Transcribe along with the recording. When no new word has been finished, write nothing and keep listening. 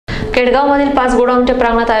केडगावमधील 5 गोडाऊनच्या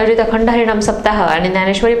प्रांगणात आयोजित अखंड हरिनाम सप्ताह आणि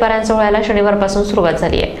ज्ञानेश्वरी पारायण सोहळ्याला शनिवारपासून सुरुवात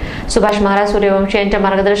झाली आहे। सुभाष महाराज सूर्यवंशी यांच्या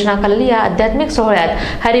मार्गदर्शनाखाली या आध्यात्मिक सोहळ्यात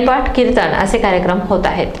हरिपाठ, कीर्तन असे कार्यक्रम होत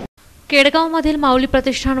आहेत। केडगावमधील माऊली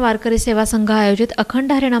प्रतिष्ठान वारकरी सेवा संघ आयोजित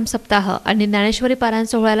अखंड हरिनाम सप्ताह आणि ज्ञानेश्वरी पारायण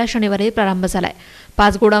सोहळ्याला शनिवारी प्रारंभ झालाय।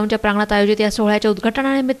 5 गोडाऊनच्या प्रांगणात आयोजित या सोहळ्याच्या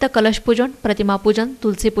उद्घाटनानिमित्त कलशपूजन, प्रतिमापूजन,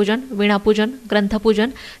 तुलसीपूजन, वीणापूजन, ग्रंथपूजन,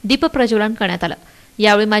 दीपप्रज्वलन करण्यात आलं।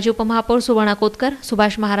 यावेळी माजी उपमहापौर सुवर्णा कोतकर,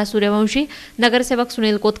 सुभाष महाराज सूर्यवंशी, नगरसेवक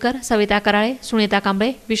सुनील कोतकर, सविता कराळे, सुनीता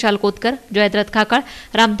कांबळे, विशाल कोतकर, जयद्रथ खाकाळ,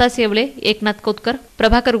 रामदास येवले, एकनाथ कोतकर,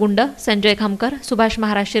 प्रभाकर गुंड, संजय खामकर, सुभाष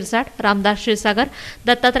महाराज शिरसाट, रामदास क्षीरसागर,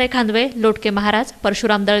 दत्तात्रय खांदवे, लोटके महाराज,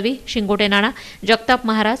 परशुराम दळवी, शिंगोटे नाना, जगताप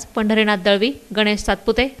महाराज, पंढरीनाथ दळवी, गणेश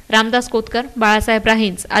सातपुते, रामदास कोतकर, बाळासाहेब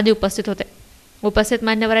राहींच आदी उपस्थित होते। उपस्थित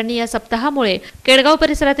मान्यवरांनी या सप्ताहामुळे केडगाव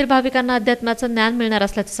परिसरातील भाविकांना अध्यात्माचं ज्ञान मिळणार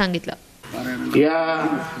असल्याचं सांगितलं। या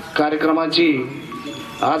कार्यक्रमाची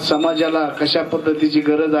आज समाजाला कशा पद्धतीची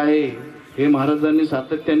गरज आहे हे महाराजांनी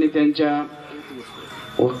सातत्याने त्यांच्या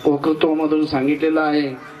वक्तृत्वामधून सांगितलेलं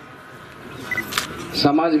आहे।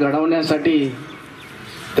 समाज घडवण्यासाठी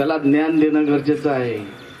त्याला ज्ञान देणं गरजेचं आहे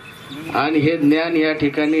आणि हे ज्ञान या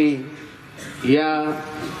ठिकाणी या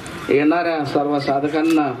येणाऱ्या सर्व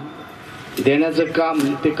साधकांना देण्याचं काम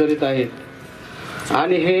ते करीत आहेत।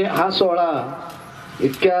 आणि हा सोहळा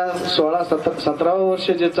इतक्या 16-17 वर्ष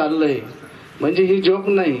जे चाललंय म्हणजे ही जोक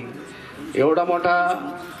नाही। एवढा मोठा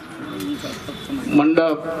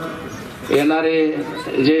मंडप, येणारे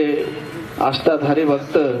जे असतात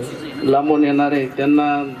हरिभक्त लांबून येणारे त्यांना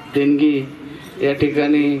देणगी, या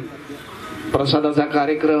ठिकाणी प्रसादाचा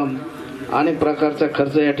कार्यक्रम अनेक प्रकारचा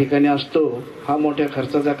खर्च या ठिकाणी असतो। हा मोठ्या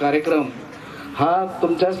खर्चाचा कार्यक्रम हा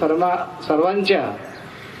तुमच्या सर्वांच्या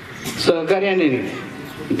सहकार्याने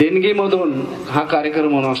देणगीमधून हा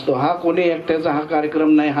कार्यक्रम होत असतो। हा कोणी एकट्याचा हा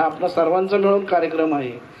कार्यक्रम नाही, हा आपला सर्वांचा मिळून कार्यक्रम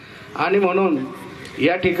आहे। आणि म्हणून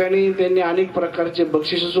या ठिकाणी त्यांनी अनेक प्रकारचे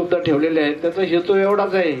बक्षीस सुद्धा ठेवलेले आहेत। त्याचा हेतू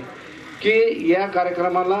एवढाच आहे की या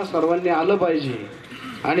कार्यक्रमाला सर्वांनी आलं पाहिजे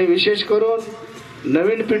आणि विशेष करून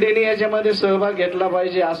नवीन पिढीने याच्यामध्ये सहभाग घेतला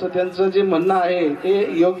पाहिजे असं त्यांचं जे म्हणणं आहे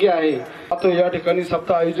ते योग्य आहे। आता या ठिकाणी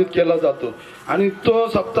सप्ताह आयोजित केला जातो आणि तो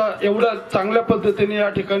सप्ताह एवढ्या चांगल्या पद्धतीने या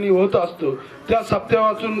ठिकाणी होत असतो। त्या सप्ताह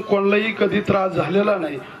वाचून कोणालाही कधी त्रास झालेला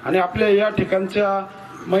नाही आणि आपल्या या ठिकाणच्या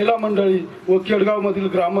महिला मंडळी व केडगावमधील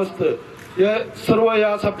ग्रामस्थ हे सर्व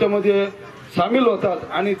या सप्त्यामध्ये सामील होतात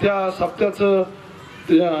आणि त्या सप्त्याचं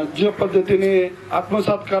ज्या पद्धतीने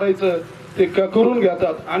आत्मसात करायचं ते करून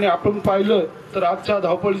घेतात। आणि आपण पाहिलं तर आजच्या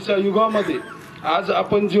धावपळीच्या युगामध्ये आज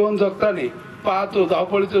आपण जीवन जगताना पाहतो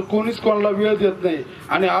धावपळीचं कोणीच कोणाला वेळ देत नाही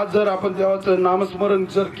आणि आज जर आपण देवाचं नामस्मरण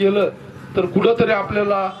जर केलं तर कुठंतरी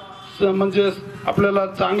आपल्याला म्हणजे आपल्याला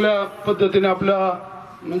चांगल्या पद्धतीने आपल्या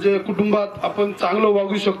म्हणजे कुटुंबात आपण चांगलं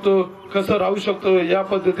वागू शकतो, कसं राहू शकतो या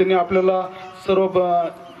पद्धतीने आपल्याला सर्व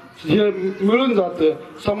हे मिळून जातं,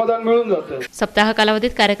 समाधान मिळून जातं। सप्ताह कालावधीत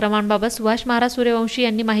कार्यक्रमांबाबत सुभाष महाराज सूर्यवंशी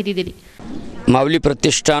यांनी माहिती दिली। माऊली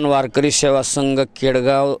प्रतिष्ठान वारकरी सेवा संघ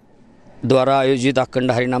केडगाव द्वारा आयोजित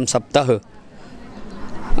अखंड हरिनाम सप्ताह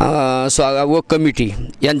व कमिटी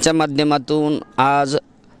यांच्या माध्यमातून आज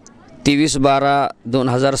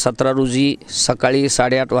 23/12/2017 रोजी सकाळी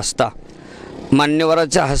 8:30 वाजता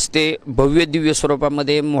मान्यवराच्या हस्ते भव्य दिव्य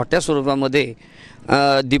स्वरूपामध्ये मोठ्या स्वरूपामध्ये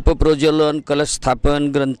दीपप्रज्वलन, कलशस्थापन,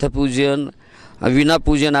 ग्रंथपूजन,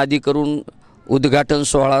 वीणापूजन आदी करून उद्घाटन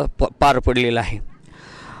सोहळा पार पडलेला आहे।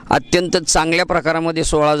 अत्यंत चांगल्या प्रकारामध्ये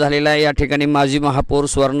सोहळा झालेला आहे। या ठिकाणी माजी महापौर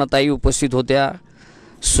सुवर्णाताई उपस्थित होत्या,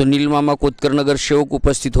 सुनील मामा कोतकर नगरसेवक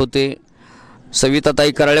उपस्थित होते,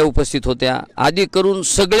 सविताताई कराळे उपस्थित होत्या आदी करून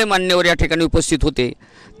सगळे मान्यवर या ठिकाणी उपस्थित होते।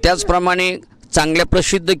 त्याचप्रमाणे चांगल्या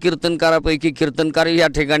प्रसिद्ध कीर्तनकारापैकी कीर्तनकार या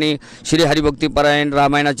ठिकाणी श्री हरिभक्तीपरायण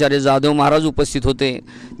रामायणाचार्य जाधव महाराज उपस्थित होते।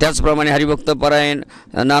 त्याचप्रमाणे हरिभक्तपरायण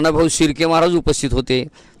नानाभाऊ शिर्के महाराज उपस्थित होते।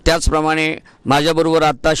 त्याचप्रमाणे माझ्याबरोबर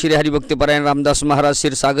आत्ता श्री हरिभक्तीपरायण रामदास महाराज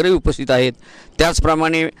क्षीरसागरही उपस्थित आहेत।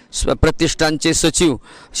 त्याचप्रमाणे प्रतिष्ठानचे सचिव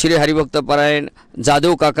श्री हरिभक्तपरायण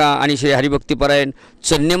जाधव काका आणि श्री हरिभक्तीपरायण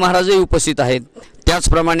चन्ने महाराजही उपस्थित आहेत।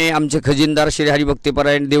 त्याचप्रमाणे आमचे खजिनदार श्री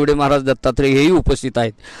हरिभक्तीपरायण देवडे महाराज दत्तात्रय हेही उपस्थित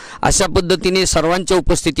आहेत। अशा पद्धतीने सर्वांच्या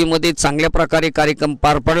उपस्थितीमध्ये चांगल्या प्रकारे कार्यक्रम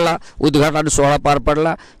पार पडला, उद्घाटन सोहळा पार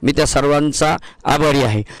पडला। मी त्या सर्वांचा आभारी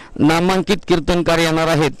आहे। नामांकित कीर्तनकार येणार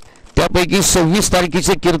आहेत, त्यापैकी 26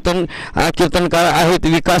 तारखेचे कीर्तनकार आहेत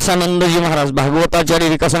विकासानंदजी महाराज, भागवताचार्य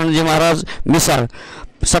विकासानंदजी महाराज मिसाळ।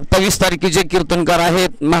 27 तारखेचे कीर्तनकार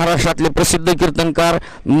आहेत महाराष्ट्रातले प्रसिद्ध कीर्तनकार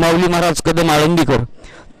माऊली महाराज कदम आळंदीकर।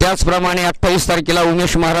 त्याचप्रमाणे 28 तारखेला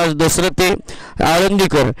उमेश महाराज दसरथे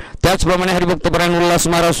आळंदीकर। त्याचप्रमाणे हरिभक्तपरायण उल्हास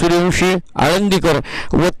महाराज सूर्यवंशी आळंदीकर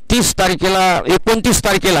व 29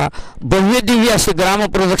 तारखेला भव्य दिव्य अशी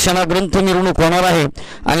ग्रामप्रदक्षिणा ग्रंथ मिरवणूक होणार आहे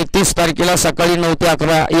आणि 30 तारखेला सकाळी 9 ते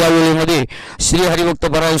 11 या वेळेमध्ये श्री हरिभक्त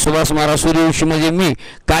परायण सुभाष महाराज सूर्यवंशी म्हणजे मी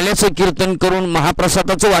काल्याचं कीर्तन करून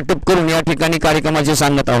महाप्रसादाचं वाटप करून या ठिकाणी कार्यक्रमाची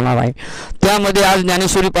सांगता होणार आहे। त्यामध्ये आज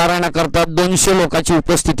ज्ञानेश्वरी पारायणाकरता 200 लोकांची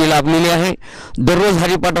उपस्थिती लाभलेली आहे। दररोज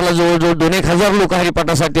हरिपाठाला जवळजवळ 2,000 लोक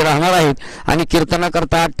हरिपाठासाठी राहणार आहेत आणि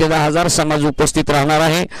कीर्तनाकरता 8 ते 10,000 समाज उपस्थित राहणार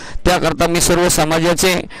आहे। त्याकरता मी सर्व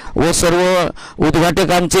समाजाचे व सर्व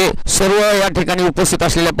उद्घाटकांचे सर्व या ठिकाणी उपस्थित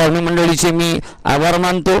असलेल्या पाहुणे मंडळीचे मी आभार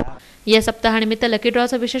मानतो। या सप्ताहानिमित्त लकी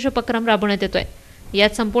ड्रॉचा विशेष उपक्रम राबवण्यात येतोय।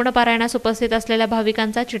 यात संपूर्ण पारायणास उपस्थित असलेल्या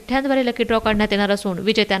भाविकांचा चिठ्ठ्यांद्वारे लकी ड्रॉ काढण्यात येणार असून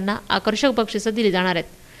विजेत्यांना आकर्षक बक्षिसं दिली जाणार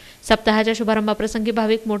आहेत। सप्ताहाच्या शुभारंभाप्रसंगी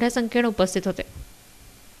भाविक मोठ्या संख्येने उपस्थित होते।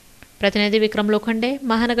 प्रतिनिधी विक्रम लोखंडे,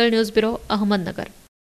 महानगर न्यूज ब्युरो, अहमदनगर।